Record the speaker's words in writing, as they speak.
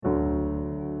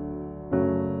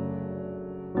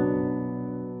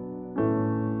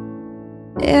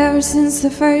Ever since the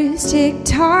first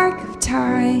tick-tock of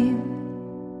time,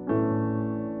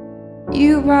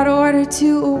 you brought order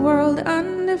to a world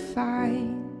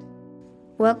undefined.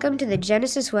 Welcome to the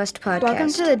Genesis West Podcast. Welcome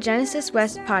to the Genesis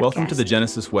West Podcast. Welcome to the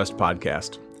Genesis West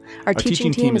Podcast. Our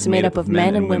teaching team is made up of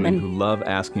men and women who love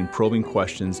asking probing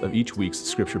questions of each week's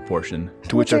scripture portion,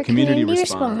 to which our community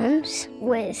responds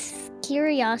with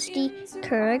curiosity,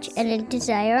 courage, and a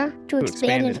desire to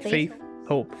expand in faith,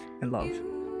 hope, and love.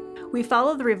 We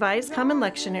follow the Revised Common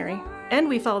Lectionary, and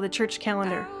we follow the church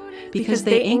calendar, because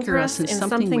they anchor us in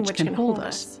something which can hold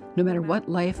us, no matter what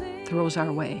life throws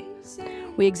our way.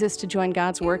 We exist to join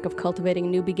God's work of cultivating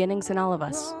new beginnings in all of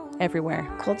us, everywhere.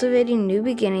 Cultivating new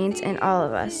beginnings in all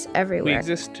of us, everywhere. We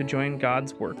exist to join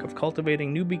God's work of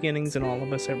cultivating new beginnings in all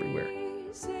of us, everywhere.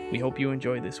 We hope you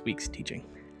enjoy this week's teaching.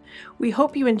 We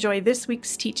hope you enjoy this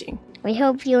week's teaching. We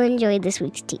hope you enjoy this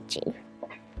week's teaching.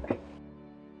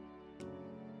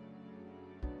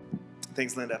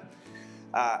 Thanks, Linda.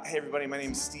 Hey, everybody, my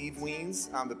name's Steve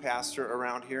Weens. I'm the pastor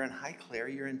around here. And hi, Claire,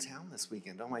 you're in town this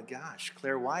weekend. Oh, my gosh.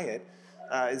 Claire Wyatt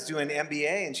is doing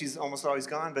MBA, and she's almost always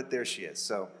gone, but there she is.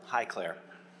 So, hi, Claire.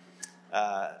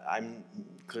 I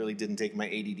clearly didn't take my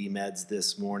ADD meds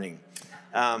this morning.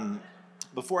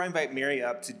 Before I invite Mary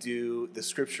up to do the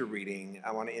scripture reading,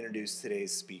 I want to introduce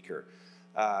today's speaker.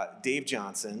 Dave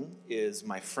Johnson is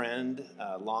my friend,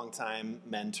 longtime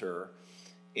mentor.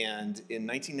 And in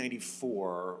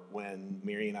 1994, when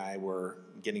Mary and I were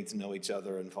getting to know each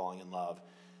other and falling in love,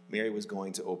 Mary was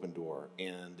going to Open Door,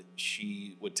 and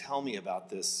she would tell me about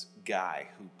this guy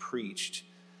who preached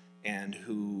and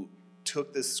who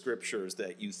took the scriptures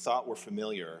that you thought were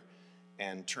familiar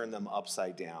and turned them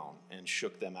upside down and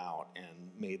shook them out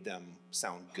and made them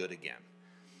sound good again.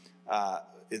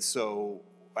 And so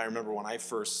I remember when I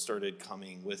first started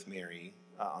coming with Mary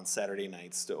on Saturday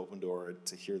nights to Open Door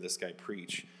to hear this guy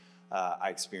preach,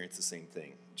 I experienced the same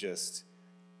thing. Just,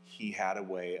 he had a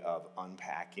way of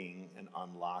unpacking and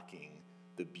unlocking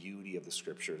the beauty of the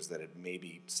scriptures that had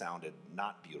maybe sounded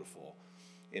not beautiful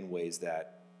in ways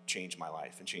that changed my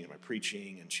life and changed my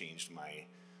preaching and changed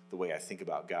the way I think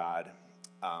about God.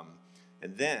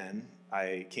 And then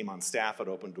I came on staff at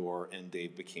Open Door, and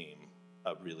Dave became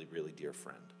a really, really dear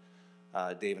friend.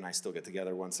 Dave and I still get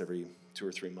together once every 2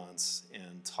 or 3 months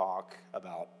and talk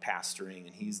about pastoring,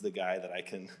 and he's the guy that I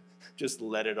can just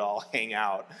let it all hang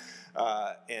out,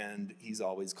 and he's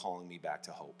always calling me back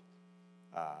to hope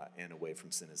and away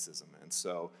from cynicism. And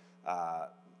so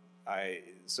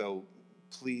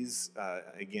please,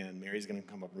 again, Mary's going to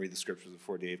come up and read the scriptures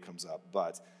before Dave comes up,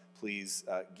 but please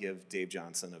give Dave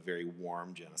Johnson a very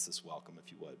warm Genesis welcome,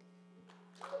 if you would.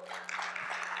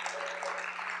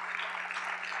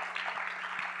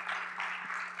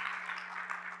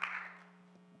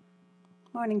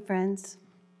 Morning, friends.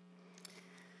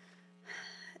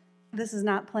 This is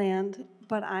not planned,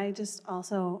 but I just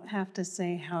also have to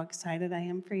say how excited I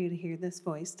am for you to hear this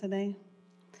voice today.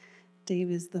 Dave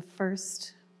is the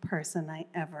first person I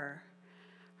ever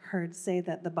heard say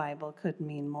that the Bible could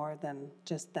mean more than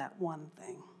just that one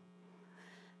thing.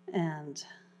 And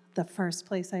the first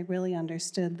place I really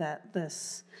understood that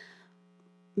this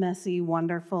messy,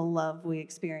 wonderful love we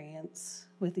experience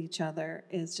with each other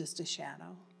is just a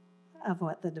shadow of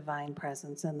what the divine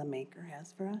presence and the Maker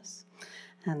has for us.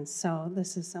 And so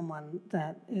this is someone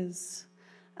that is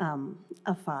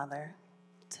a father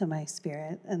to my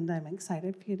spirit, and I'm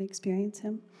excited for you to experience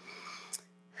him.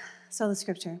 So the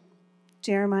scripture,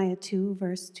 Jeremiah 2,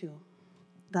 verse 2,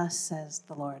 thus says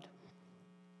the Lord,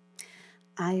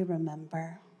 I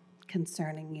remember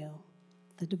concerning you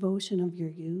the devotion of your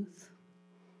youth,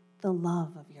 the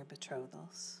love of your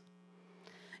betrothals,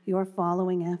 your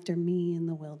following after me in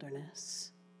the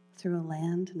wilderness, through a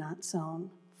land not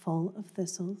sown, full of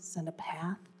thistles, and a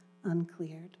path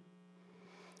uncleared.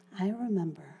 I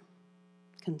remember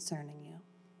concerning you.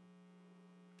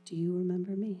 Do you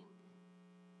remember me?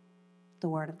 The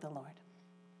word of the Lord.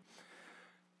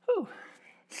 Whew.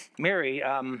 Mary,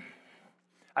 I'm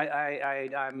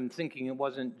thinking it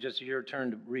wasn't just your turn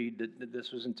to read, that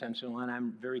this was intentional, and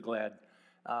I'm very glad.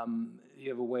 You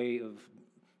have a way of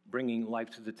bringing life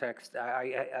to the text.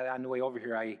 On the way over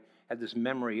here, I had this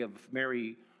memory of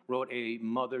Mary wrote a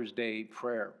Mother's Day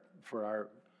prayer for our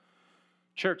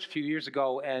church a few years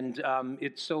ago, and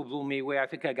it so blew me away. I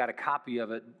think I got a copy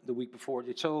of it the week before.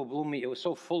 It so blew me. It was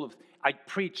so full of, I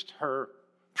preached her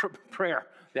prayer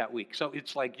that week. So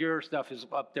it's like your stuff is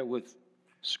up there with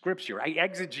scripture. I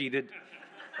exegeted.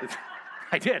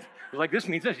 I did. It was like, this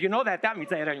means this. You know that means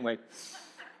that anyway.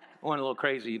 I went a little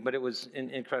crazy, but it was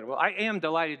incredible. I am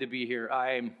delighted to be here.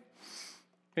 I'm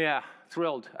Yeah,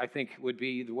 thrilled, I think, would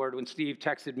be the word when Steve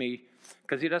texted me,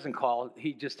 because he doesn't call,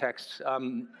 he just texts.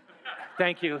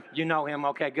 Thank you. You know him.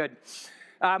 Okay, good.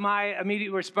 My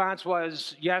immediate response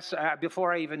was yes.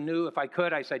 Before I even knew if I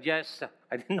could, I said yes.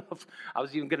 I didn't know if I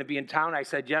was even going to be in town. I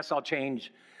said, yes, I'll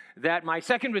change that. My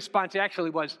second response actually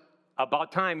was,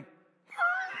 about time.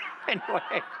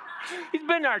 Anyway, he's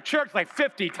been to our church like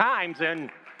 50 times. And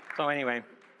so anyway,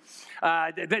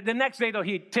 the next day, though,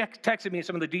 he texted me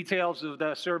some of the details of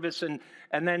the service. And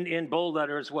then in bold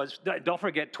letters was, don't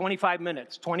forget, 25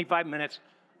 minutes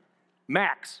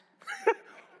max.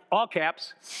 All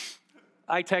caps.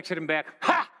 I texted him back,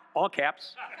 ha! All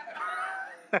caps.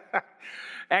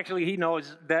 Actually, he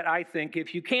knows that I think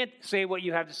if you can't say what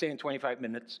you have to say in 25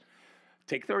 minutes,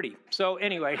 take 30. So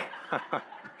anyway,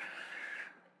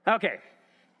 okay.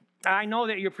 I know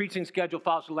that your preaching schedule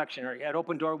follows the lectionary. At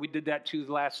Open Door, we did that too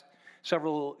the last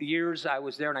several years. I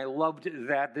was there and I loved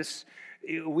that. This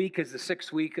week is the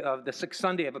sixth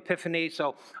Sunday of Epiphany.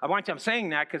 So I'm saying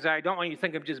that because I don't want you to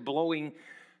think I'm just blowing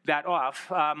that off.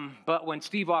 But when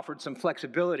Steve offered some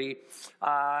flexibility,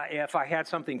 if I had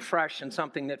something fresh and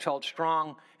something that felt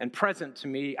strong and present to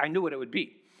me, I knew what it would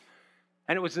be.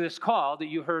 And it was this call that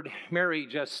you heard Mary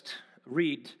just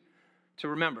read to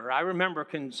remember. I remember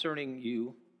concerning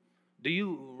you. Do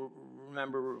you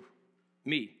remember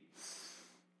me?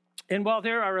 And while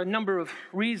there are a number of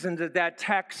reasons that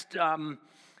text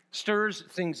stirs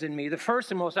things in me, the first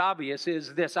and most obvious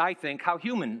is this, I think, how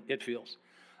human it feels.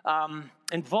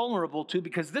 And vulnerable too,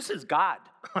 because this is God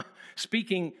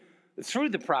speaking through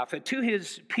the prophet to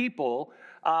his people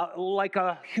like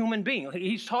a human being.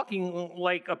 He's talking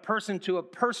like a person to a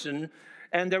person,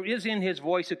 and there is in his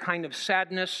voice a kind of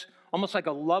sadness, almost like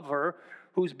a lover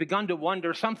who's begun to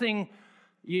wonder something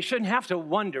you shouldn't have to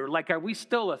wonder, like, are we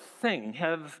still a thing?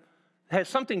 Has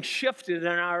something shifted in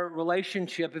our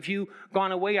relationship? If you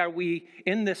gone away, are we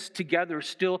in this together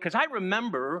still? Because I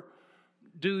remember,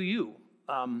 do you?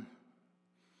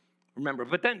 Remember.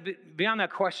 But then beyond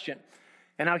that question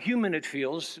and how human it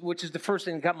feels, which is the first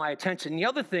thing that got my attention. The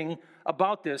other thing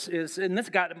about this is, and this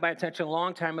got my attention a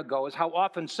long time ago, is how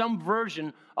often some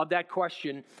version of that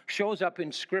question shows up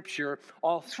in Scripture,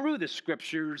 all through the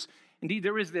Scriptures. Indeed,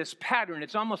 there is this pattern.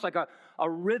 It's almost like a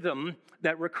rhythm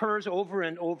that recurs over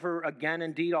and over again.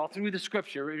 Indeed, all through the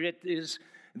Scripture, it is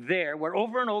there, where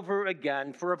over and over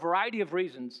again, for a variety of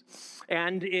reasons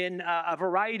and in a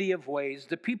variety of ways,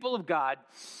 the people of God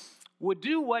would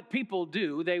do what people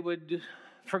do. They would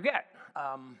forget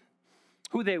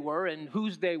who they were and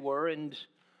whose they were and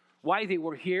why they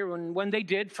were here. And when they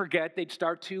did forget, they'd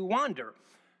start to wander.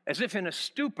 As if in a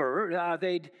stupor,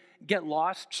 they'd get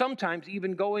lost, sometimes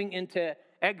even going into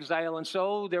exile. And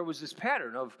so there was this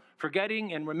pattern of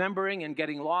forgetting and remembering and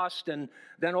getting lost. And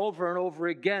then over and over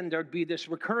again, there'd be this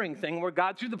recurring thing where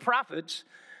God, through the prophets,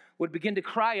 would begin to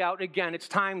cry out again, it's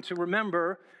time to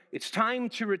remember, it's time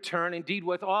to return, indeed,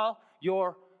 with all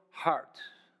your heart.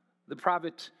 The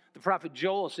prophet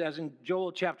Joel says in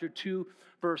Joel chapter 2,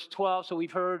 verse 12, so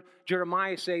we've heard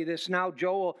Jeremiah say this, now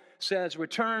Joel says,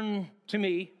 return to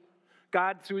me,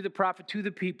 God, through the prophet to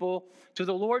the people, to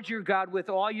the Lord your God with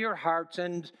all your hearts,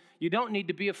 and you don't need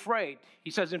to be afraid. He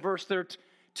says in verse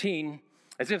 13,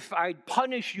 as if I'd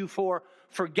punish you for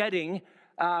forgetting,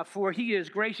 for he is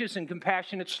gracious and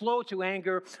compassionate, slow to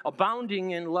anger,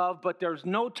 abounding in love, but there's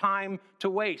no time to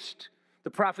waste. The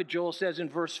prophet Joel says in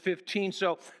verse 15,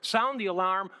 so sound the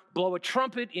alarm, blow a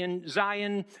trumpet in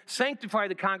Zion, sanctify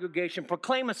the congregation,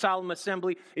 proclaim a solemn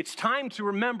assembly. It's time to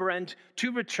remember and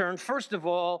to return, first of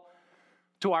all,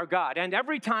 to our God. And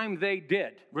every time they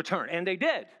did return, and they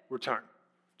did return,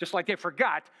 just like they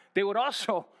forgot, they would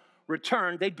also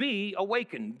return. They'd be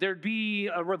awakened. There'd be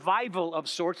a revival of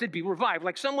sorts. They'd be revived.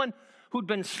 Like someone who'd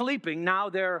been sleeping, now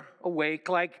they're awake.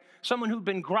 Like someone who'd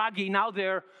been groggy, now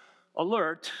they're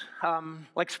alert.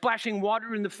 Like splashing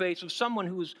water in the face of someone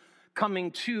who's coming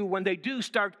to. When they do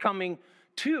start coming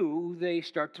to, they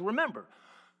start to remember.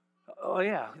 Oh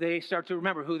yeah, they start to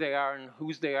remember who they are and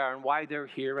whose they are and why they're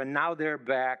here, and now they're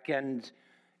back, and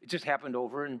it just happened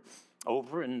over and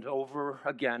over and over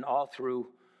again, all through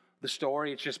the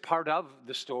story. It's just part of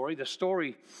the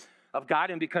story of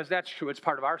God, and because that's true, it's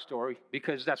part of our story,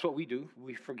 because that's what we do.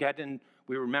 We forget and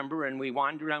we remember and we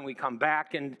wander and we come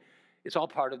back, and it's all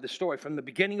part of the story, from the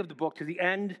beginning of the book to the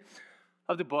end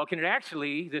of the book, and it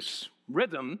actually, this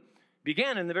rhythm,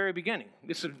 began in the very beginning.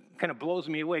 This kind of blows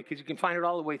me away because you can find it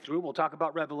all the way through. We'll talk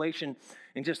about Revelation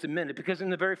in just a minute, because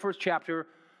in the very first chapter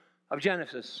of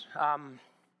Genesis,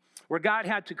 where God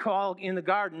had to call in the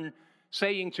garden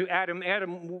saying to Adam,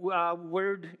 Adam,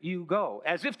 where'd you go?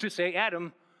 As if to say,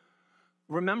 Adam,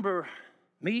 remember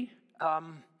me?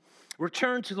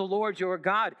 Return to the Lord your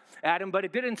God, Adam. But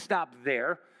it didn't stop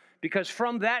there, because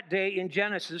from that day in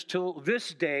Genesis till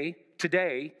this day,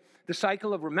 today, the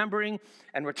cycle of remembering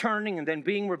and returning and then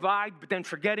being revived, but then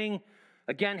forgetting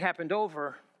again happened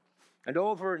over and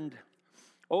over and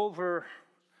over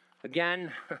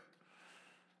again.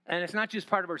 And it's not just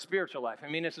part of our spiritual life. I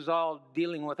mean, this is all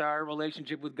dealing with our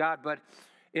relationship with God, but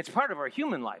it's part of our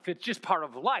human life. It's just part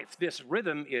of life. This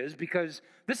rhythm is, because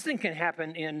this thing can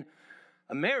happen in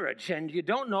a marriage, and you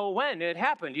don't know when it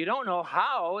happened. You don't know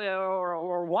how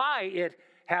or why it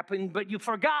happened, but you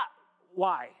forgot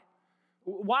why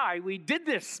we did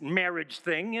this marriage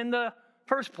thing in the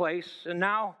first place, and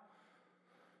now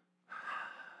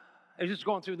it's just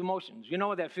going through the motions. You know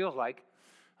what that feels like.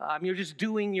 You're just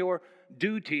doing your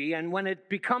duty, and when it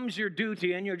becomes your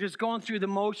duty and you're just going through the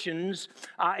motions,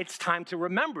 it's time to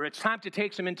remember. It's time to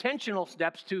take some intentional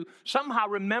steps to somehow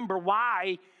remember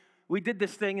why we did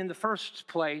this thing in the first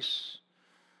place.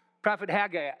 Prophet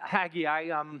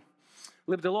Haggai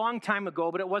lived a long time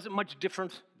ago, but it wasn't much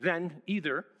different then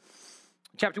either.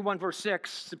 Chapter 1, verse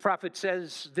 6, the prophet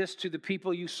says this to the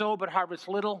people: you sow but harvest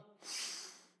little.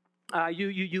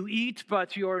 You eat,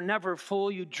 but you're never full.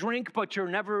 You drink, but you're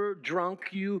never drunk.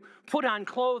 You put on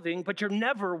clothing, but you're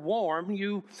never warm.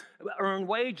 You earn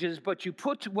wages, but you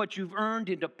put what you've earned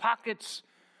into pockets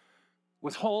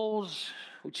with holes,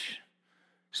 which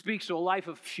speaks to a life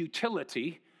of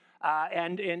futility.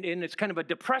 And it's kind of a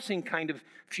depressing kind of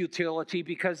futility,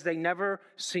 because they never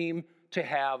seem to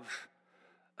have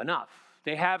enough.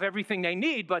 They have everything they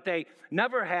need, but they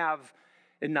never have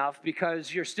enough,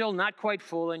 because you're still not quite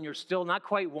full, and you're still not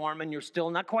quite warm, and you're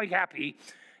still not quite happy.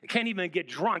 You can't even get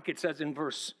drunk, it says in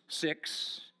verse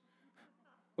 6,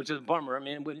 which is a bummer. I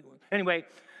mean, anyway,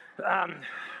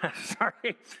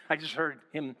 sorry, I just heard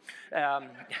him.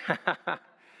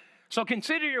 So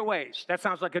consider your ways. That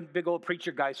sounds like a big old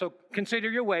preacher guy. So consider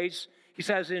your ways. He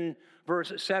says in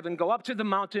verse 7, go up to the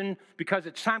mountain, because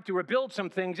it's time to rebuild some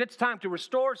things. It's time to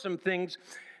restore some things,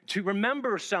 to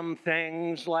remember some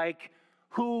things, like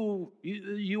who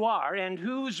you are and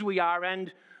whose we are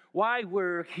and why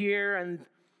we're here and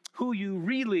who you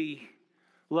really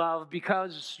love,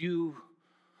 because you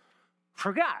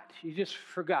forgot. You just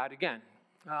forgot again.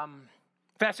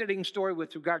 Fascinating story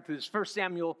with regard to this. 1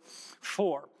 Samuel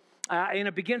 4. And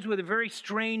it begins with a very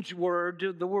strange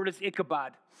word. The word is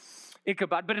Ichabod.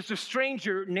 Ichabod, but it's a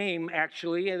stranger name,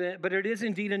 actually, but it is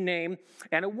indeed a name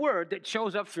and a word that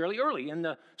shows up fairly early in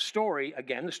the story,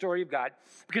 again, the story of God,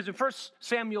 because in 1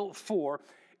 Samuel 4,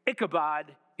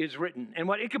 Ichabod is written. And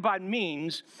what Ichabod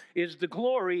means is the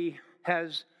glory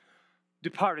has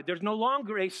departed. There's no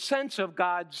longer a sense of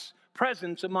God's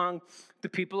presence among the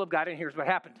people of God, and here's what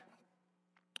happened.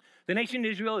 The nation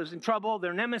of Israel is in trouble.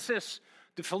 Their nemesis,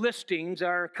 the Philistines,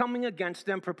 are coming against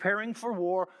them, preparing for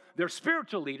war. Their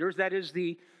spiritual leaders, that is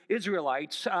the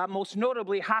Israelites, most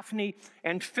notably Hophni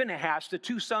and Phinehas, the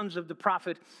two sons of the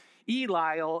prophet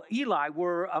Eli,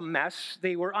 were a mess.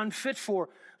 They were unfit for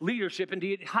leadership.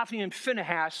 Indeed, Hophni and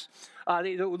Phinehas,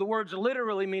 the words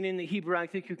literally mean in the Hebrew, I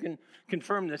think you can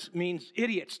confirm this, means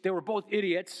idiots. They were both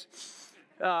idiots.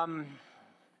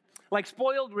 Like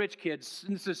spoiled rich kids,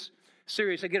 and this is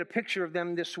serious. I get a picture of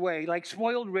them this way. Like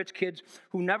spoiled rich kids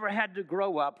who never had to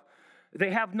grow up.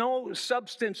 They have no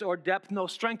substance or depth, no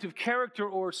strength of character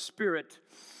or spirit,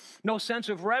 no sense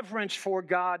of reverence for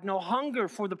God, no hunger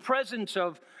for the presence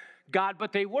of God,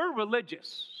 but they were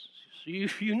religious.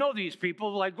 You know these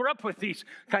people. I grew up with these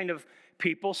kind of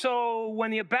people. So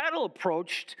when the battle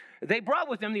approached, they brought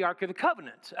with them the Ark of the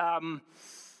Covenant.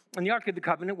 And the Ark of the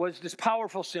Covenant was this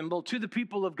powerful symbol to the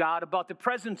people of God about the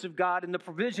presence of God and the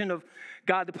provision of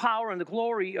God, the power and the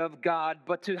glory of God.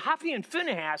 But to Hophni and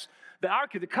Phinehas, the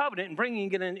Ark of the Covenant and bringing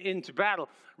it into battle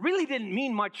really didn't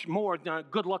mean much more than a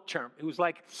good luck charm. It was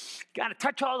like, got to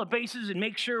touch all the bases and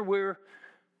make sure we're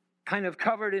kind of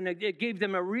covered. And it gave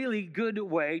them a really good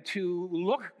way to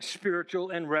look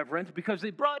spiritual and reverent, because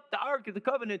they brought the Ark of the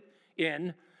Covenant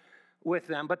in with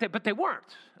them. But they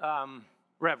weren't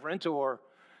reverent or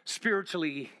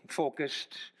spiritually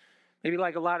focused, maybe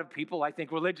like a lot of people, I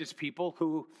think religious people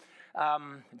who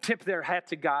tip their hat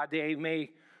to God. They may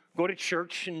go to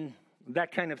church and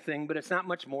that kind of thing, but it's not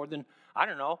much more than, I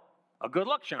don't know, a good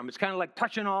luck charm. It's kind of like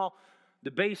touching all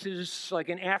the bases, like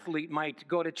an athlete might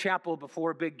go to chapel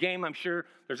before a big game. I'm sure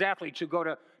there's athletes who go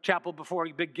to chapel before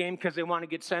a big game because they want to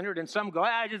get centered, and some go,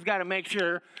 I just got to make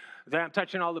sure that I'm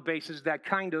touching all the bases, that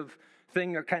kind of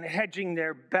thing. They're kind of hedging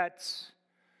their bets.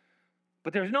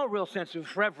 But there's no real sense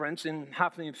of reverence in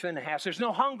Hophni and Phinehas. There's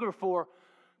no hunger for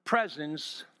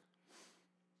presence.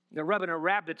 They're rubbing a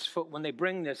rabbit's foot when they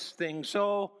bring this thing.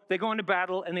 So they go into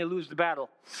battle and they lose the battle.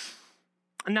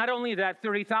 Not only that,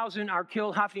 30,000 are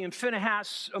killed, Hophni and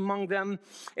Phinehas among them,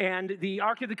 and the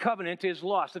Ark of the Covenant is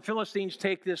lost. The Philistines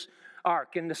take this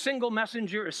ark, and the single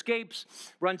messenger escapes,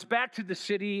 runs back to the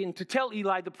city, and to tell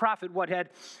Eli the prophet what had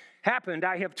happened.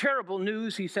 I have terrible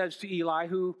news, he says to Eli,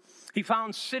 who he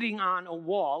found sitting on a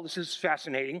wall. This is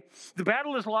fascinating. The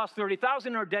battle is lost,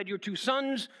 30,000 are dead. Your 2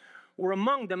 sons were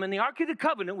among them, and the Ark of the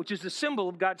Covenant, which is the symbol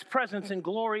of God's presence and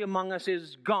glory among us,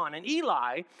 is gone. And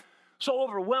Eli, so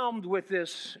overwhelmed with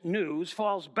this news,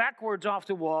 falls backwards off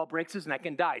the wall, breaks his neck,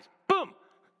 and dies. Boom!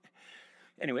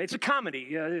 Anyway, it's a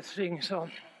comedy, this thing, so...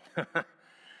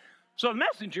 So the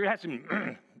messenger has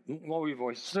to lower your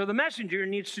voice. So the messenger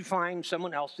needs to find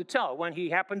someone else to tell. When he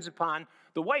happens upon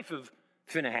the wife of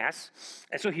Phinehas,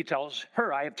 and so he tells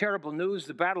her, I have terrible news.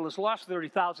 The battle is lost.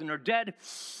 30,000 are dead.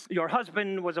 Your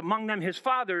husband was among them. His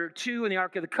father, too, in the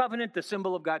Ark of the Covenant, the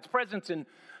symbol of God's presence and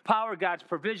power. God's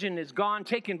provision is gone,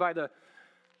 taken by the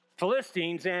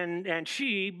Philistines. And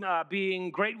she,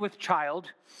 being great with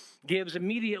child, goes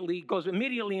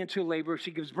immediately into labor.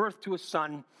 She gives birth to a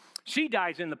son. She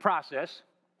dies in the process.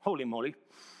 Holy moly.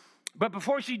 But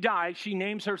before she dies, she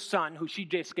names her son, who she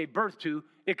just gave birth to,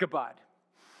 Ichabod,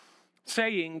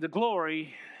 saying the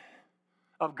glory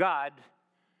of God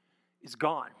is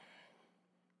gone.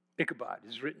 Ichabod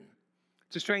is written.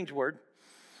 It's a strange word,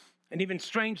 an even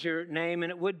stranger name, and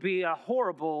it would be a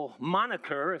horrible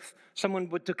moniker if someone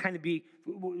would kind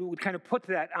of put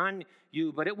that on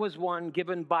you, but it was one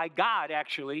given by God,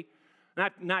 actually,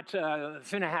 not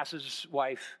Phinehas'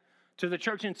 wife, to the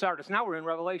church in Sardis. Now we're in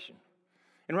Revelation.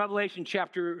 In Revelation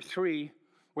chapter 3,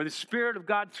 where the Spirit of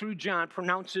God through John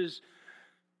pronounces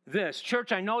this.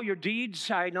 Church, I know your deeds.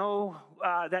 I know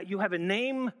that you have a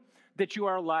name, that you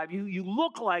are alive. You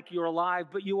look like you're alive,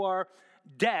 but you are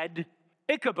dead.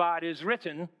 Ichabod is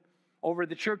written over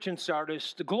the church in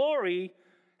Sardis. The glory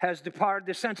has departed.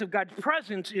 The sense of God's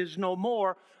presence is no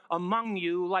more among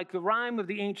you, like the rhyme of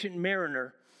the ancient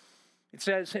mariner. It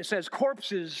says,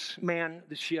 corpses man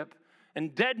the ship,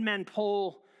 and dead men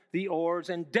pull the oars,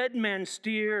 and dead men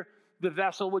steer the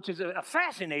vessel, which is a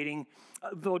fascinating,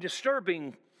 though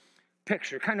disturbing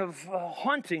picture, kind of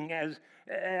haunting, as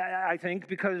I think,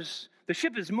 because the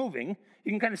ship is moving.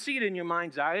 You can kind of see it in your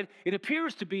mind's eye. It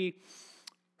appears to be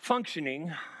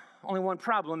functioning. Only one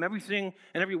problem: everything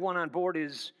and everyone on board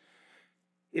is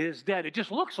dead. It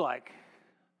just looks like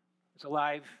it's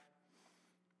alive.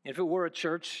 If it were a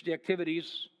church, the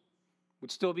activities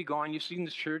would still be going. You've seen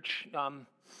this church.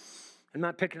 I'm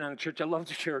not picking on the church. I love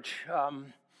the church.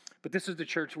 But this is the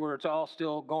church where it's all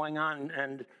still going on,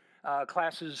 and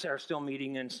classes are still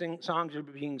meeting, and songs are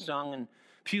being sung, and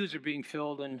pews are being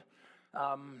filled, and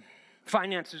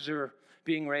finances are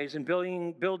being raised, and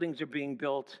buildings are being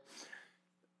built.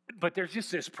 But there's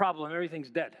just this problem. Everything's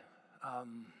dead.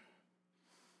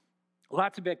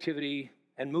 Lots of activity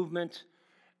and movement,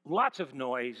 lots of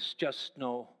noise, just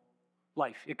no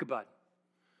life. Ichabod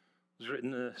was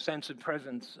written. The sense of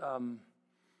presence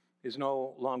is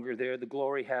no longer there. The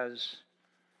glory has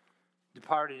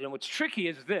departed. And what's tricky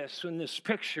is this, in this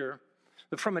picture,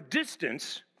 that from a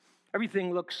distance,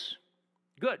 everything looks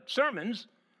good. Sermons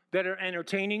that are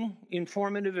entertaining,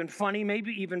 informative, and funny,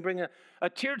 maybe even bring a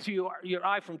tear to your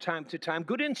eye from time to time.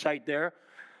 Good insight there.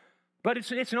 But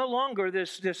it's no longer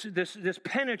this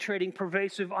penetrating,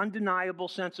 pervasive, undeniable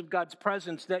sense of God's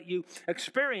presence that you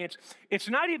experience. It's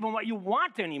not even what you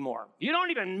want anymore. You don't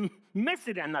even miss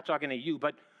it. I'm not talking to you,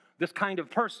 but this kind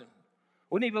of person.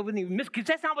 Wouldn't even miss, because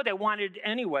that's not what they wanted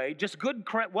anyway. Just good,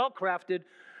 well-crafted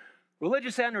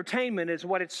religious entertainment is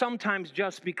what it sometimes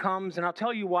just becomes. And I'll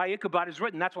tell you why Ichabod is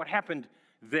written. That's what happened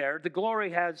there. The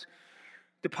glory has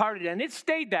departed, and it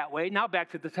stayed that way. Now back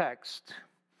to the text.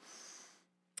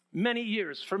 For many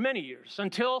years,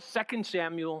 until 2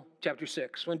 Samuel chapter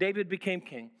 6, when David became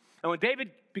king. And when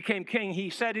David became king, he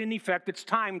said, in effect, it's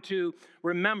time to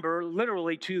remember,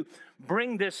 literally to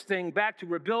bring this thing back, to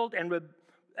rebuild and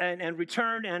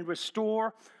return and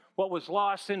restore what was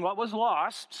lost. And what was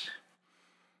lost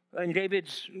in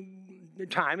David's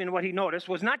time, and what he noticed,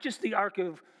 was not just the Ark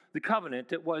of the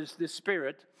Covenant, it was the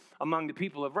Spirit among the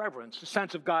people of reverence, the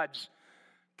sense of God's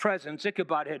presence.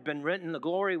 Ichabod had been written, the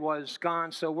glory was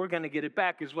gone, so we're going to get it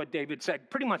back, is what David said.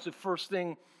 Pretty much the first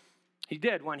thing he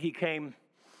did when he came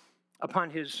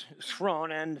upon his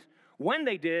throne. And when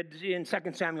they did, in 2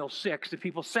 Samuel 6, the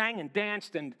people sang and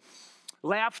danced and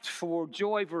laughed for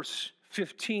joy. Verse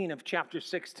 15 of chapter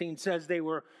 16 says there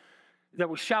were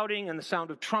shouting and the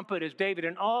sound of trumpet as David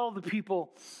and all the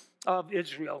people of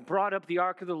Israel brought up the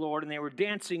ark of the Lord, and they were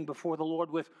dancing before the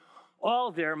Lord with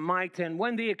all their might. And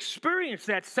when they experienced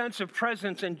that sense of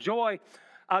presence and joy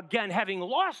again, having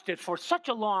lost it for such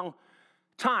a long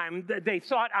time,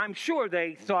 I'm sure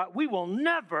they thought, we will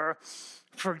never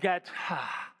forget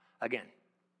again.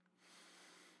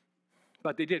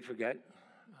 But they did forget.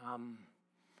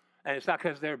 And it's not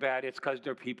because they're bad, it's because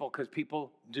they're people, because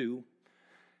people do.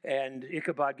 And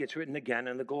Ichabod gets written again,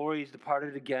 and the glory is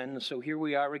departed again. So here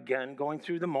we are again, going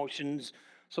through the motions.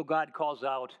 So God calls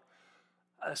out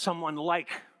someone like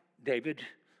David,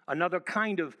 another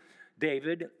kind of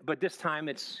David, but this time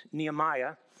it's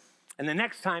Nehemiah. And the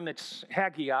next time it's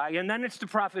Haggai, and then it's the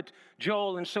prophet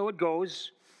Joel, and so it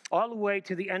goes all the way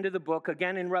to the end of the book,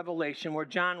 again in Revelation, where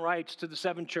John writes to the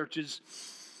 7 churches.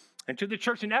 And to the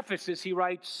church in Ephesus, he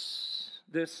writes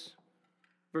this,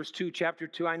 verse 2, chapter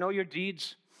 2, I know your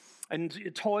deeds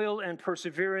and toil and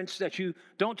perseverance, that you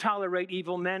don't tolerate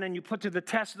evil men, and you put to the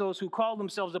test those who call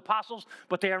themselves apostles,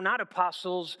 but they are not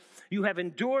apostles. You have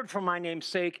endured for my name's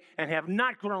sake and have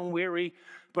not grown weary,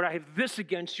 but I have this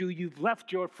against you. You've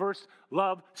left your first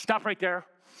love. Stop right there.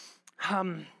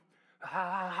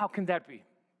 How can that be?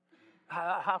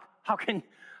 How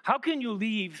can you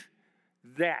leave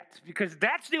that? Because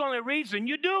that's the only reason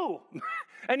you do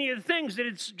any of the things that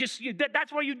it's just,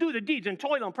 that's why you do the deeds and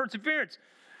toil and perseverance.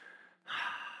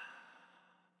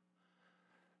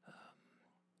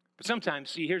 But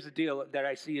sometimes, see, here's the deal that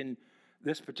I see in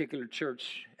this particular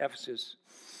church, Ephesus,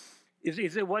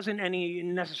 is it wasn't any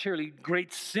necessarily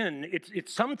great sin.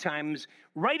 It's sometimes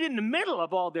right in the middle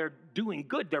of all their doing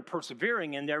good, they're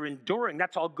persevering and they're enduring.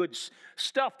 That's all good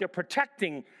stuff. They're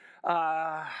protecting.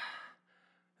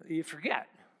 You forget.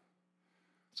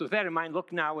 So with that in mind,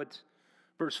 look now at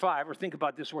verse 5, or think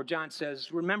about this where John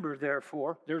says, remember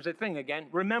therefore. There's a thing again.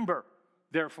 Remember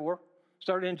therefore.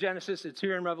 Started in Genesis, it's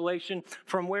here in Revelation,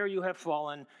 from where you have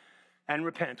fallen, and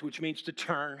repent, which means to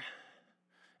turn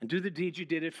and do the deeds you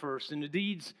did at first. And the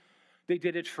deeds they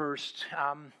did at first,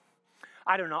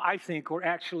 I don't know, I think were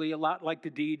actually a lot like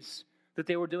the deeds that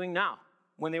they were doing now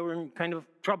when they were in kind of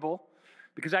trouble.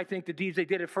 Because I think the deeds they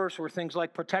did at first were things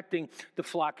like protecting the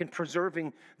flock and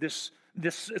preserving this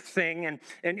thing and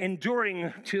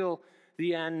enduring till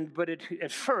the end. But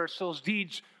at first, those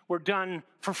deeds were done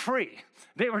for free.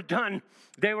 They were done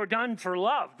for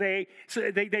love. They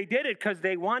did it because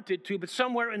they wanted to, but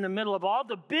somewhere in the middle of all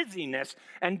the busyness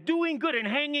and doing good and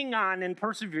hanging on and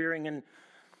persevering and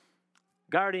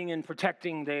guarding and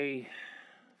protecting, they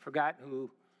forgot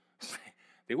who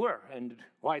they were and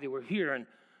why they were here and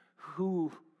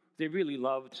who they really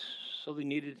loved, so they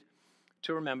needed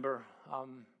to remember.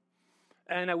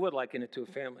 And I would liken it to a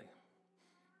family,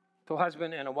 to a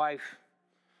husband and a wife,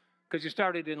 because you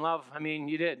started in love. I mean,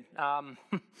 you did.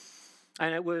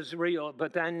 And it was real,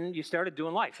 but then you started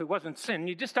doing life. It wasn't sin.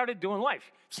 You just started doing life.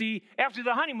 See, after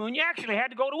the honeymoon, you actually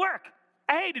had to go to work.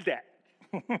 I hated that.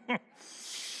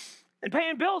 And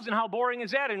paying bills, and how boring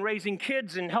is that? And raising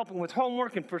kids and helping with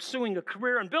homework and pursuing a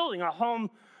career and building a home.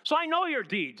 So I know your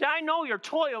deeds. I know your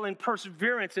toil and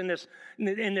perseverance in this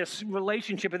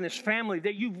relationship, in this family,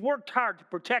 that you've worked hard to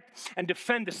protect and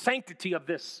defend the sanctity of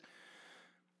this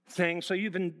thing. So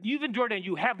you've endured and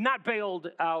you have not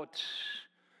bailed out.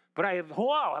 But I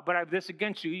have this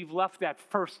against you. You've left that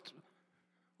first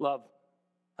love.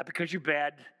 Not because you're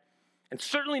bad, and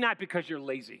certainly not because you're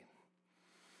lazy,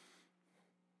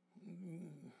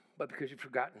 but because you've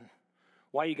forgotten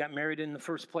why you got married in the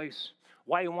first place,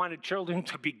 why you wanted children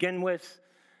to begin with,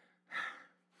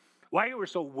 why you were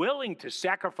so willing to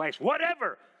sacrifice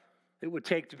whatever it would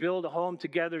take to build a home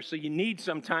together. So you need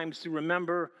sometimes to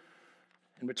remember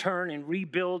and return and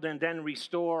rebuild and then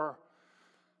restore.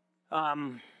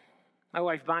 My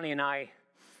wife Bonnie and I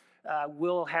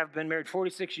will have been married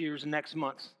 46 years next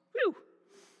month. Woo!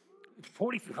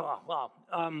 40. Oh, wow.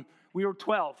 We were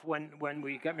 12 when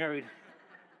we got married.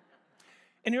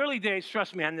 In the early days,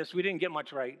 trust me on this, we didn't get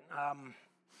much right.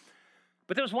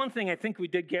 But there was one thing I think we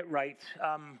did get right.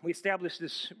 We established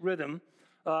this rhythm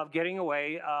of getting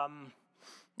away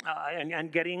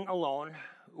and getting alone.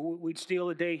 We'd steal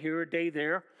a day here, a day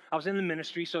there. I was in the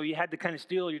ministry, so you had to kind of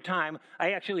steal your time.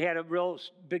 I actually had a real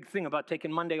big thing about taking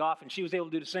Monday off, and she was able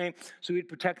to do the same, so we'd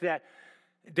protect that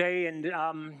day. And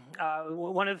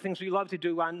one of the things we love to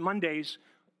do on Mondays,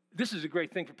 this is a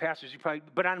great thing for pastors,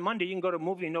 but on Monday you can go to a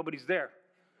movie and nobody's there.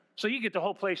 So you get the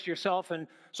whole place to yourself. And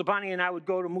so Bonnie and I would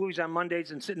go to movies on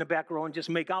Mondays and sit in the back row and just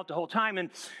make out the whole time.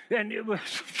 And it was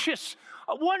just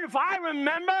wonderful. I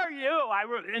remember you.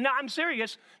 And I'm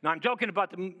serious. No, I'm joking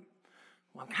about the...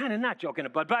 Well, I'm kind of not joking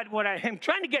about, but what I am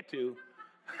trying to get to,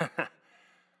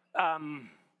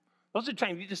 those are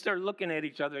times you just start looking at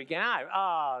each other again.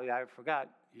 I forgot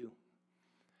you.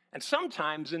 And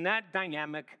sometimes in that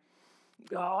dynamic,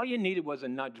 all you needed was a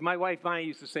nudge. My wife, Bonnie,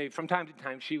 used to say from time to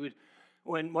time, she would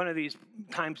when one of these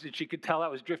times that she could tell I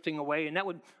was drifting away, and that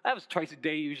was twice a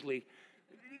day usually,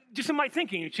 just in my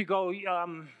thinking, she'd go,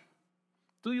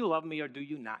 do you love me or do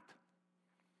you not?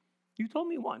 You told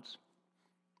me once,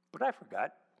 but I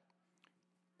forgot.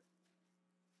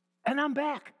 And I'm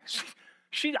back.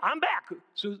 I'm back.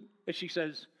 So she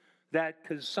says that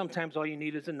because sometimes all you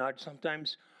need is a nudge.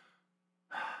 Sometimes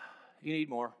you need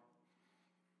more.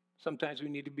 Sometimes we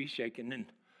need to be shaken,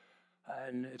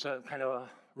 and it's a kind of a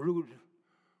rude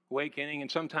awakening,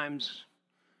 and sometimes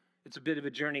it's a bit of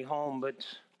a journey home, but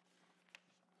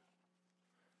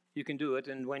you can do it,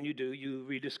 and when you do, you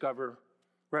rediscover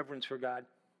reverence for God,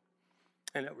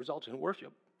 and it results in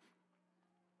worship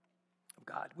of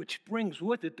God, which brings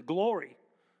with it the glory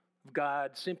of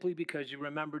God simply because you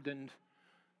remembered and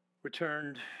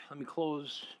returned. Let me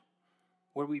close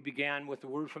where we began with the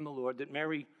word from the Lord that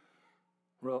Mary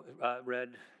read,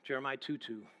 Jeremiah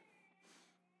 2:2.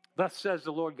 Thus says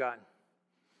the Lord God,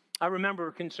 I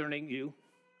remember concerning you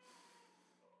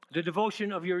the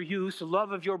devotion of your youth, the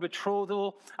love of your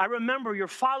betrothal. I remember your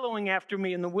following after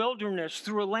me in the wilderness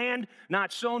through a land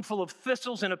not sown, full of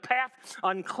thistles, and a path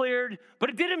uncleared. But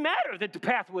it didn't matter that the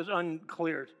path was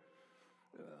uncleared.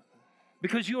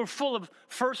 Because you were full of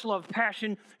first love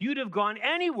passion, you'd have gone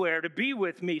anywhere to be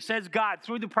with me, says God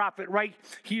through the prophet right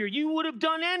here. You would have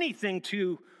done anything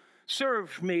to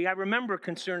serve me. I remember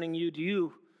concerning you. Do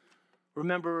you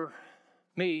remember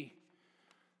me?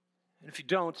 And if you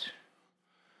don't,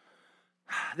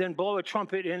 then blow a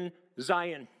trumpet in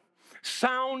Zion.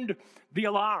 Sound the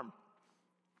alarm.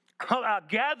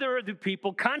 Gather the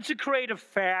people, consecrate a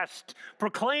fast,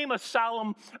 proclaim a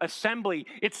solemn assembly.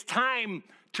 It's time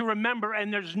to remember,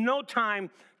 and there's no time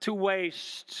to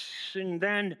waste. And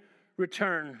then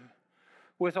return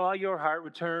with all your heart.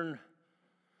 Return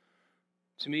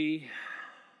to me.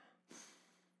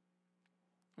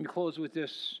 Let me close with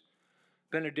this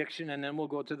benediction, and then we'll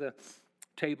go to the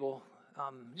table.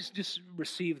 Just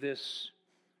receive this.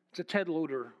 It's a Ted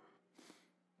Loder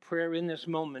prayer in this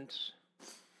moment.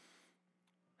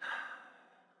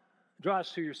 Draw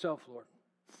us to yourself, Lord,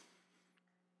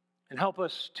 and help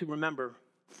us to remember.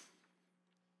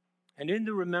 And in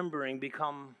the remembering,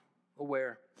 become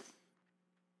aware.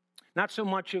 Not so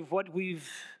much of what we've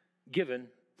given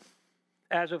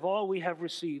as of all we have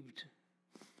received,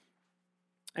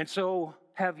 and so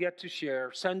have yet to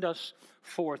share. Send us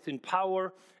forth in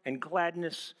power and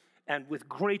gladness and with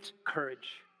great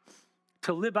courage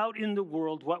to live out in the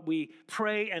world what we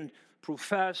pray and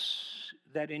profess,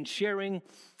 that in sharing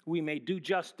we may do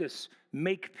justice,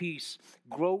 make peace,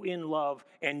 grow in love,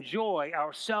 enjoy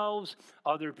ourselves,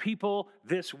 other people,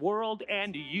 this world,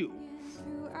 and you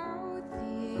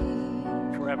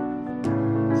forever.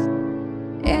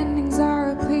 Endings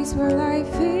are a place where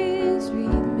life is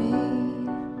remade.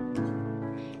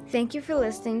 Thank you for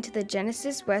listening to the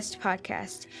Genesis West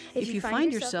podcast. If you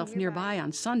find yourself nearby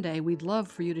on Sunday, we'd love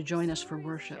for you to join us for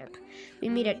worship. We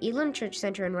meet at Elam Church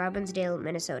Center in Robbinsdale,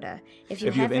 Minnesota. If you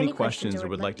have any questions or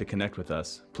would like to connect with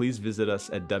us, please visit us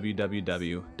at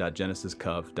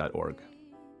www.genesiscov.org.